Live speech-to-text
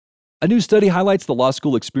A new study highlights the law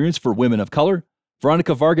school experience for women of color.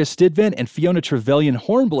 Veronica Stidvent and Fiona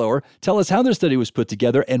Hornblower tell us how their study was put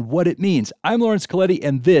together and what it means. I'm Lawrence Coletti,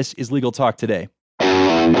 and this is Legal Talk Today.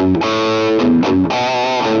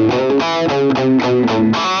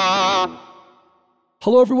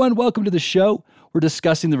 Hello, everyone. Welcome to the show. We're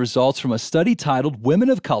discussing the results from a study titled Women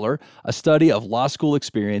of Color, a study of law school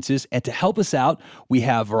experiences. And to help us out, we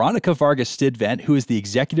have Veronica Stidvent, who is the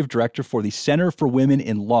executive director for the Center for Women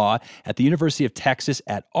in Law at the University of Texas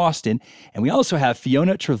at Austin. And we also have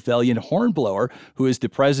Fiona Hornblower, who is the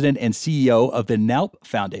president and CEO of the NALP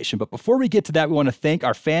Foundation. But before we get to that, we want to thank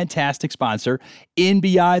our fantastic sponsor,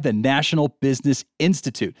 NBI, the National Business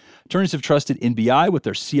Institute. Attorneys have trusted NBI with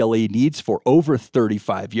their CLE needs for over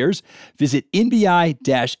 35 years. Visit NBI-SEMS.com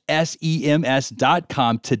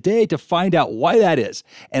today to find out why that is.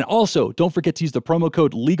 And also, don't forget to use the promo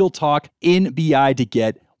code LegalTalkNBI to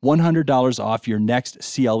get $100 off your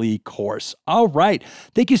next CLE course. All right.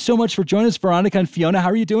 Thank you so much for joining us, Veronica and Fiona. How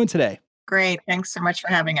are you doing today? Great. Thanks so much for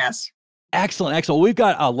having us. Excellent. We've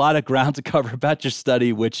got a lot of ground to cover about your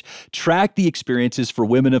study, which tracked the experiences for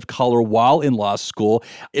women of color while in law school.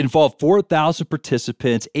 It involved 4,000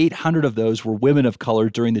 participants. 800 of those were women of color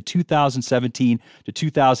during the 2017 to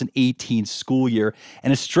 2018 school year,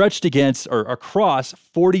 and it stretched across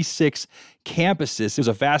 46 campuses. It was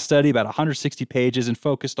a vast study, about 160 pages, and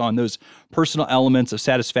focused on those personal elements of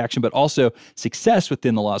satisfaction, but also success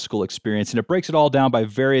within the law school experience. And it breaks it all down by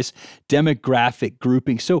various demographic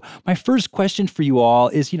groupings. So my first question for you all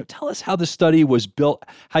is, tell us how the study was built,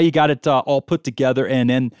 how you got it all put together, and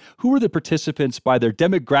then who were the participants by their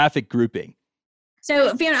demographic grouping?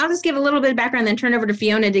 So, Fiona, I'll just give a little bit of background, then turn over to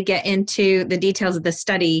Fiona to get into the details of the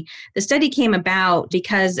study. The study came about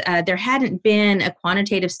because there hadn't been a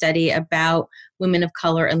quantitative study about women of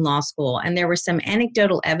color in law school, and there was some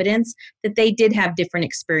anecdotal evidence that they did have different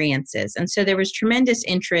experiences. And so there was tremendous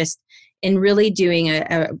interest in really doing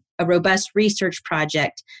a robust research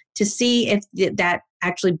project to see if that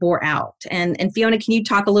actually bore out. And Fiona, can you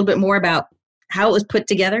talk a little bit more about how it was put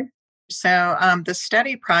together? So the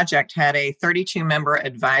study project had a 32-member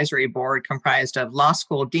advisory board comprised of law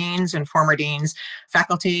school deans and former deans,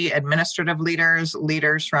 faculty, administrative leaders,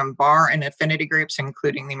 leaders from bar and affinity groups,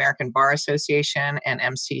 including the American Bar Association and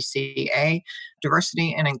MCCA,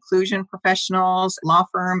 diversity and inclusion professionals, law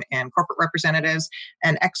firm and corporate representatives,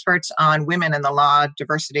 and experts on women in the law,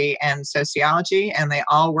 diversity, and sociology. And they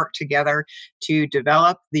all worked together to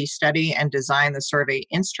develop the study and design the survey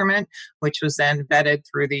instrument, which was then vetted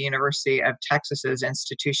through the University of Texas's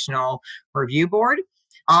Institutional Review Board.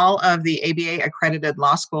 All of the ABA accredited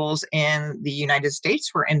law schools in the United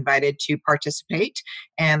States were invited to participate.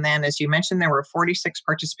 And then, as you mentioned, there were 46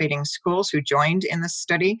 participating schools who joined in this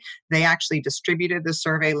study. They actually distributed the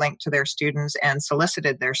survey link to their students and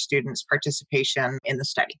solicited their students' participation in the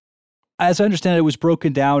study. As I understand it was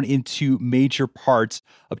broken down into major parts: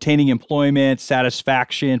 obtaining employment,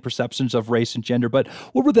 satisfaction, perceptions of race and gender. But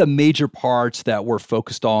what were the major parts that were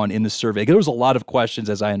focused on in the survey? There was a lot of questions,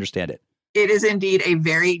 as I understand it. It is indeed a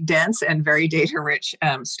very dense and very data-rich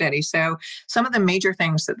study. So some of the major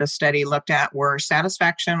things that the study looked at were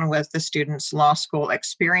satisfaction with the students' law school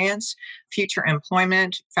experience, future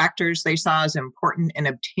employment, factors they saw as important in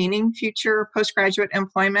obtaining future postgraduate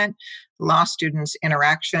employment, law students'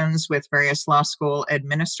 interactions with various law school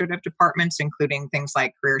administrative departments, including things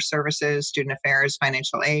like career services, student affairs,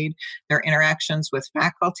 financial aid, their interactions with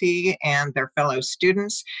faculty and their fellow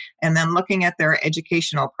students, and then looking at their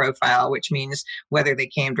educational profile, which means whether they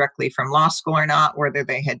came directly from law school or not, whether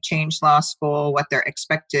they had changed law school, what their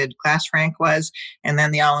expected class rank was, and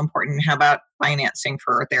then the all-important, how about financing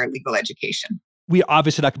for their legal education? We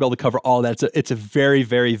obviously not going to be able to cover all that. It's a very,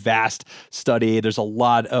 very vast study. There's a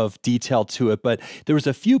lot of detail to it, but there was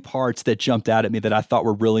a few parts that jumped out at me that I thought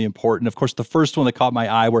were really important. Of course, the first one that caught my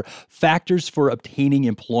eye were factors for obtaining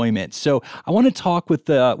employment. So I want to talk with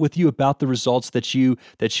you about the results that you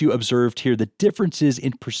observed here, the differences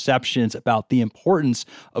in perceptions about the importance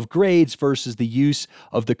of grades versus the use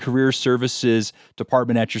of the career services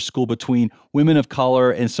department at your school between women of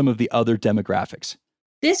color and some of the other demographics.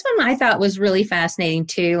 This one I thought was really fascinating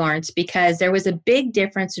too, Lawrence, because there was a big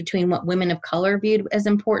difference between what women of color viewed as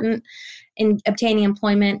important in obtaining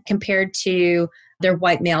employment compared to their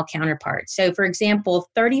white male counterparts. So, for example,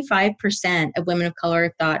 35% of women of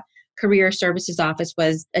color thought career services office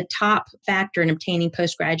was a top factor in obtaining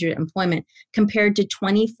postgraduate employment compared to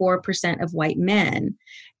 24% of white men.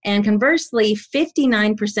 And conversely,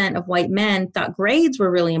 59% of white men thought grades were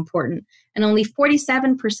really important, and only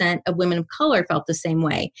 47% of women of color felt the same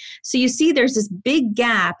way. So you see there's this big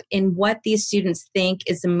gap in what these students think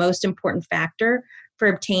is the most important factor for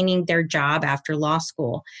obtaining their job after law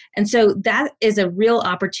school. And so that is a real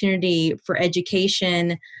opportunity for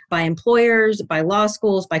education by employers, by law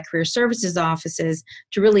schools, by career services offices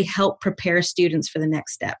to really help prepare students for the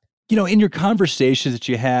next step. In your conversations that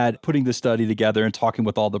you had putting the study together and talking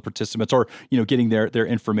with all the participants or, getting their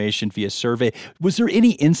information via survey, was there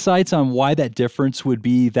any insights on why that difference would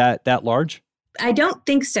be that large? I don't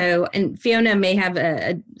think so. And Fiona may have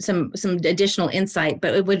some additional insight,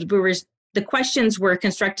 but the questions were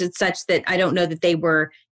constructed such that I don't know that they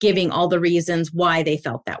were giving all the reasons why they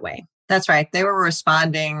felt that way. That's right. They were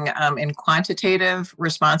responding in quantitative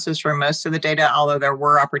responses for most of the data, although there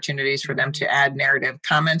were opportunities for them to add narrative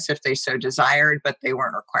comments if they so desired, but they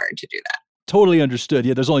weren't required to do that. Totally understood.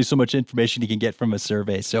 Yeah, there's only so much information you can get from a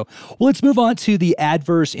survey. So, let's move on to the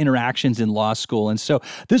adverse interactions in law school. And so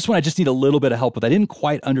this one I just need a little bit of help with. I didn't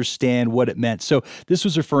quite understand what it meant. So this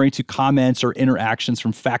was referring to comments or interactions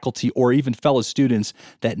from faculty or even fellow students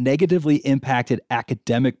that negatively impacted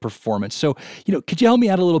academic performance. So, could you help me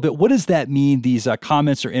out a little bit? What does that mean, these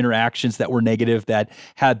comments or interactions that were negative that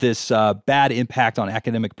had this bad impact on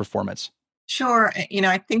academic performance? Sure.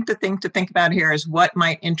 I think the thing to think about here is what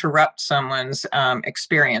might interrupt someone's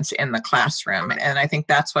experience in the classroom. And I think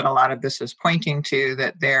that's what a lot of this is pointing to,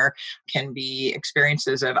 that there can be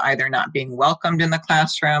experiences of either not being welcomed in the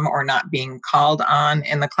classroom or not being called on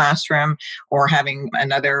in the classroom, or having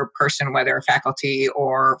another person, whether a faculty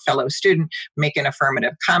or fellow student, make an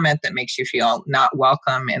affirmative comment that makes you feel not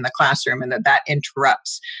welcome in the classroom, and that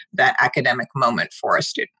interrupts that academic moment for a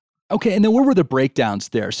student. Okay, and then what were the breakdowns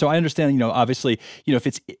there? So I understand, obviously,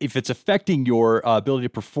 if it's affecting your ability to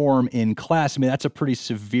perform in class, I mean, that's a pretty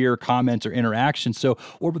severe comment or interaction. So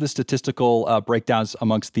what were the statistical breakdowns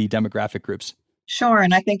amongst the demographic groups? Sure.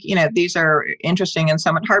 And I think, these are interesting and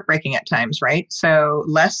somewhat heartbreaking at times, right? So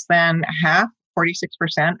less than half,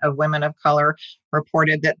 46% of women of color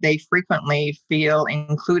reported that they frequently feel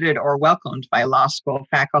included or welcomed by law school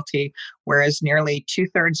faculty, whereas nearly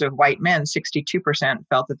 2/3 of white men, 62%,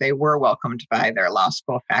 felt that they were welcomed by their law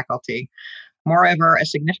school faculty. Moreover, a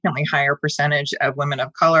significantly higher percentage of women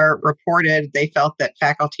of color reported they felt that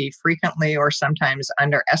faculty frequently or sometimes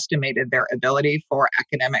underestimated their ability for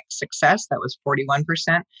academic success. That was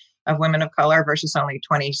 41% of women of color versus only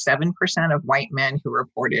 27% of white men who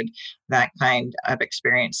reported that kind of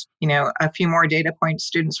experience. A few more data points: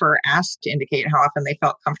 students were asked to indicate how often they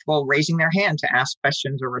felt comfortable raising their hand to ask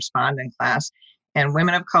questions or respond in class. And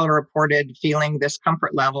women of color reported feeling this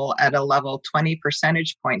comfort level at a level 20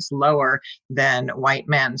 percentage points lower than white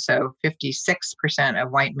men. So 56%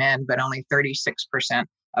 of white men, but only 36%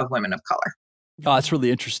 of women of color. Oh, that's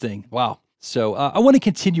really interesting. Wow. So I want to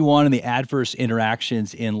continue on in the adverse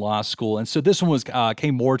interactions in law school. And so this one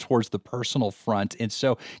came more towards the personal front. And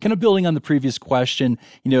so kind of building on the previous question,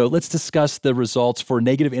 let's discuss the results for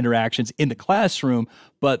negative interactions in the classroom,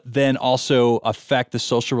 but then also affect the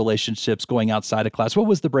social relationships going outside of class. What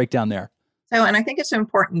was the breakdown there? So, and I think it's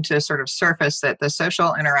important to sort of surface that the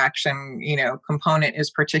social interaction, component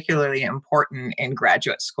is particularly important in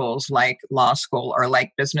graduate schools like law school or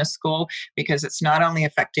like business school, because it's not only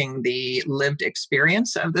affecting the lived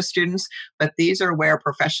experience of the students, but these are where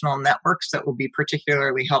professional networks that will be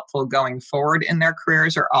particularly helpful going forward in their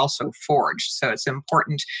careers are also forged. So it's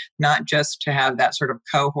important not just to have that sort of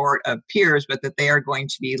cohort of peers, but that they are going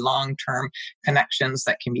to be long-term connections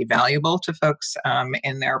that can be valuable to folks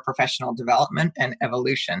in their professional development and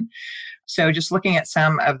evolution. So just looking at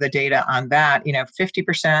some of the data on that,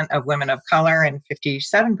 50% of women of color and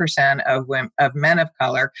 57% of men of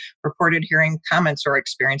color reported hearing comments or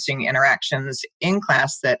experiencing interactions in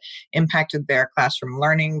class that impacted their classroom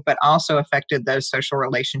learning, but also affected those social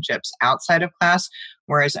relationships outside of class,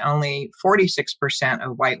 whereas only 46%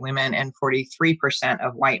 of white women and 43%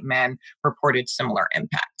 of white men reported similar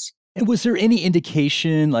impacts. And was there any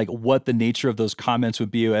indication, like, what the nature of those comments would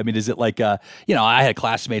be? I mean, is it like, I had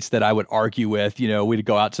classmates that I would argue with, we'd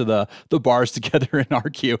go out to the bars together and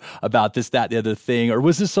argue about this, that, the other thing. Or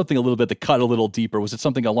was this something a little bit that cut a little deeper? Was it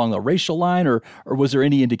something along the racial line, or was there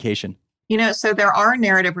any indication? So there are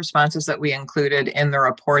narrative responses that we included in the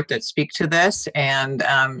report that speak to this. And,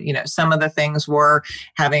 some of the things were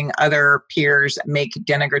having other peers make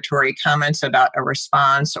denigratory comments about a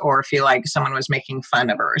response or feel like someone was making fun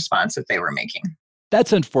of a response that they were making.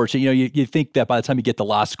 That's unfortunate. You think that by the time you get to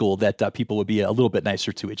law school that people would be a little bit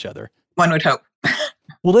nicer to each other. One would hope.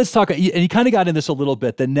 Well, let's talk. And you kind of got in this a little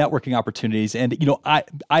bit, the networking opportunities. And, I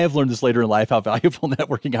have learned this later in life, how valuable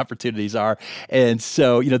networking opportunities are. And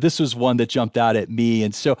so, this was one that jumped out at me.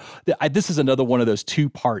 And so this is another one of those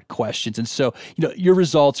two-part questions. And so, your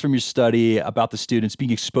results from your study about the students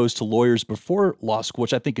being exposed to lawyers before law school,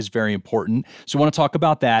 which I think is very important. So I want to talk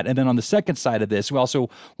about that. And then on the second side of this, we also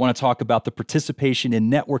want to talk about the participation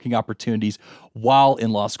in networking opportunities while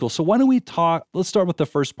in law school. So why don't let's start with the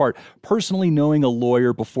first part, personally knowing a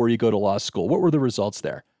lawyer before you go to law school. What were the results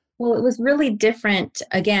there? Well, it was really different,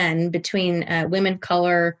 again, between women of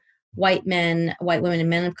color, white men, white women, and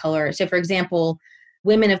men of color. So, for example,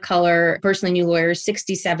 women of color personally knew lawyers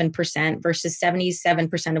 67% versus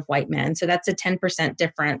 77% of white men. So that's a 10%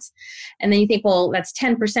 difference. And then you think, well, that's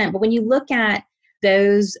 10%. But when you look at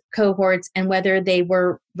those cohorts and whether they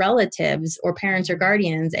were relatives or parents or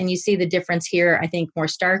guardians, and you see the difference here, I think more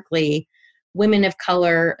starkly, women of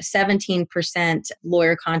color, 17%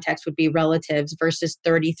 lawyer contacts would be relatives versus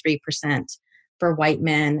 33% for white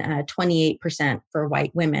men, 28% for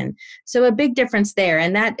white women. So a big difference there.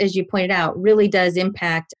 And that, as you pointed out, really does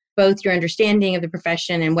impact both your understanding of the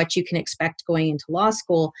profession and what you can expect going into law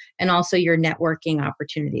school, and also your networking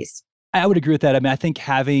opportunities. I would agree with that. I mean, I think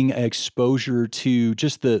having exposure to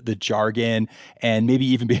just the jargon and maybe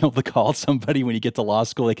even being able to call somebody when you get to law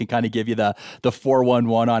school, they can kind of give you the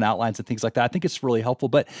 411 on outlines and things like that. I think it's really helpful.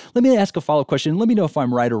 But let me ask a follow-up question. Let me know if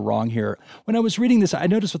I'm right or wrong here. When I was reading this, I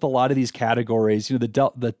noticed with a lot of these categories,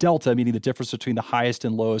 the delta, meaning the difference between the highest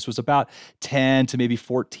and lowest, was about 10 to maybe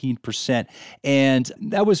 14%. And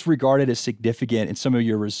that was regarded as significant in some of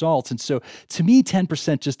your results. And so to me,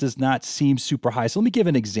 10% just does not seem super high. So let me give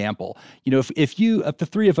an example. If the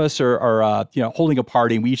three of us are holding a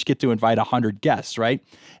party and we each get to invite 100 guests, right?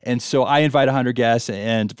 And so I invite 100 guests,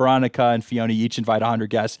 and Veronica and Fiona each invite 100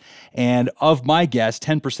 guests. And of my guests,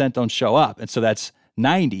 10% don't show up. And so that's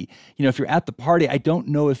 90. If you're at the party, I don't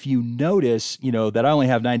know if you notice, that I only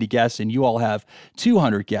have 90 guests and you all have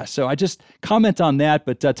 200 guests. So I just comment on that,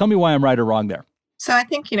 but tell me why I'm right or wrong there. So I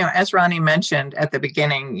think, as Ronnie mentioned at the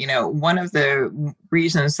beginning, one of the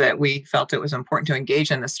reasons that we felt it was important to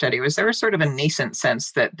engage in the study was there was sort of a nascent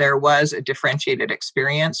sense that there was a differentiated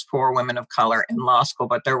experience for women of color in law school,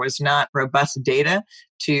 but there was not robust data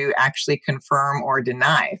to actually confirm or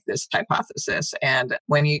deny this hypothesis. And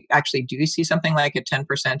when you actually do see something like a 10%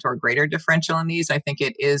 or greater differential in these, I think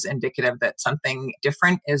it is indicative that something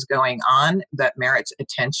different is going on that merits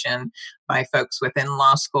attention by folks within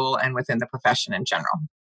law school and within the profession in general.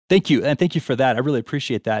 Thank you. And thank you for that. I really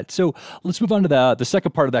appreciate that. So let's move on to the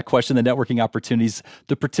second part of that question, the networking opportunities,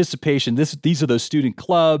 the participation. These are those student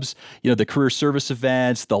clubs, the career service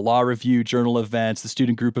events, the law review journal events, the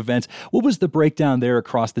student group events. What was the breakdown there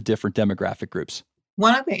across the different demographic groups?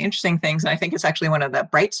 One of the interesting things, and I think it's actually one of the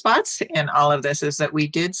bright spots in all of this, is that we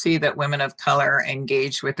did see that women of color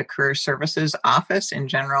engaged with the Career Services Office in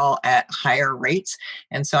general at higher rates.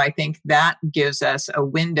 And so I think that gives us a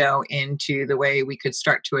window into the way we could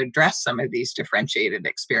start to address some of these differentiated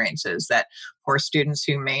experiences that for students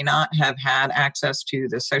who may not have had access to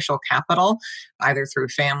the social capital, either through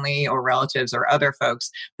family or relatives or other folks,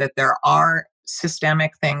 that there are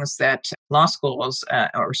systemic things that law schools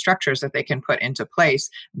or structures that they can put into place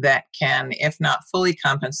that can, if not fully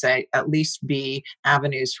compensate, at least be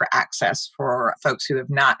avenues for access for folks who have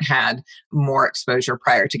not had more exposure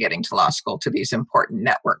prior to getting to law school to these important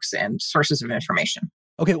networks and sources of information.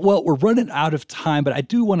 Okay, well, we're running out of time, but I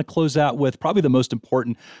do want to close out with probably the most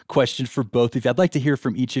important question for both of you. I'd like to hear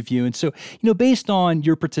from each of you. And so, based on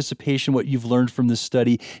your participation, what you've learned from this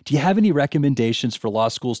study, do you have any recommendations for law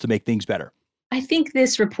schools to make things better? I think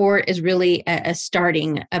this report is really a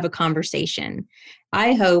starting of a conversation.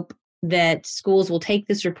 I hope that schools will take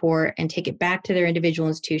this report and take it back to their individual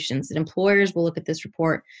institutions, that employers will look at this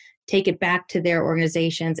report, take it back to their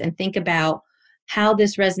organizations, and think about how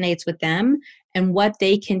this resonates with them and what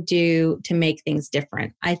they can do to make things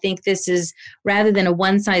different. I think this is, rather than a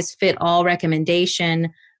one-size-fit-all recommendation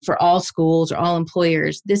for all schools or all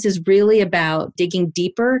employers, this is really about digging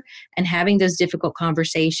deeper and having those difficult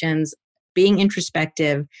conversations, being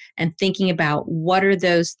introspective, and thinking about what are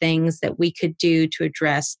those things that we could do to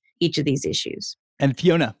address each of these issues. And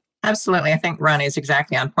Fiona? Absolutely. I think Ronnie is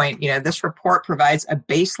exactly on point. This report provides a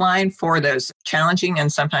baseline for those challenging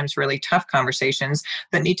and sometimes really tough conversations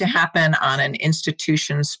that need to happen on an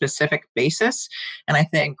institution-specific basis. And I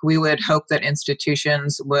think we would hope that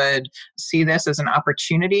institutions would see this as an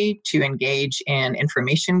opportunity to engage in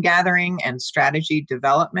information gathering and strategy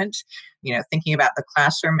development thinking about the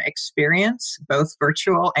classroom experience, both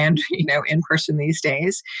virtual and, in person these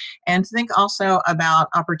days. And to think also about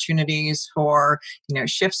opportunities for,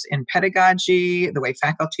 shifts in pedagogy, the way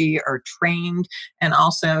faculty are trained, and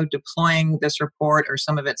also deploying this report or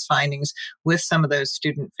some of its findings with some of those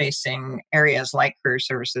student-facing areas like career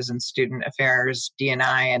services and student affairs,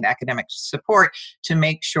 D&I, and academic support to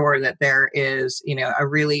make sure that there is, a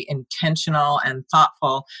really intentional and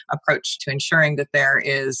thoughtful approach to ensuring that there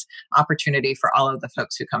is opportunity for all of the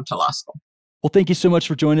folks who come to law school. Well, thank you so much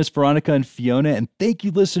for joining us, Veronica and Fiona, and thank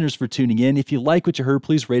you, listeners, for tuning in. If you like what you heard,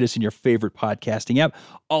 please rate us in your favorite podcasting app.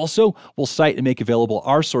 Also, we'll cite and make available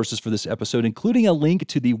our sources for this episode, including a link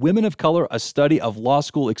to the Women of Color, a study of law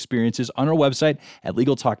school experiences on our website at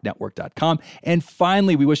LegalTalkNetwork.com. And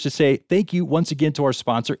finally, we wish to say thank you once again to our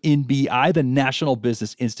sponsor, NBI, the National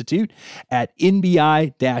Business Institute, at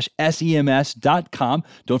nbi-sems.com.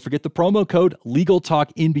 Don't forget the promo code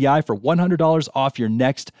LegalTalkNBI for $100 off your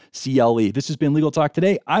next CLE. This has been Legal Talk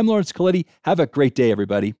Today. I'm Lawrence Coletti. Have a great day,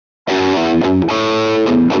 everybody.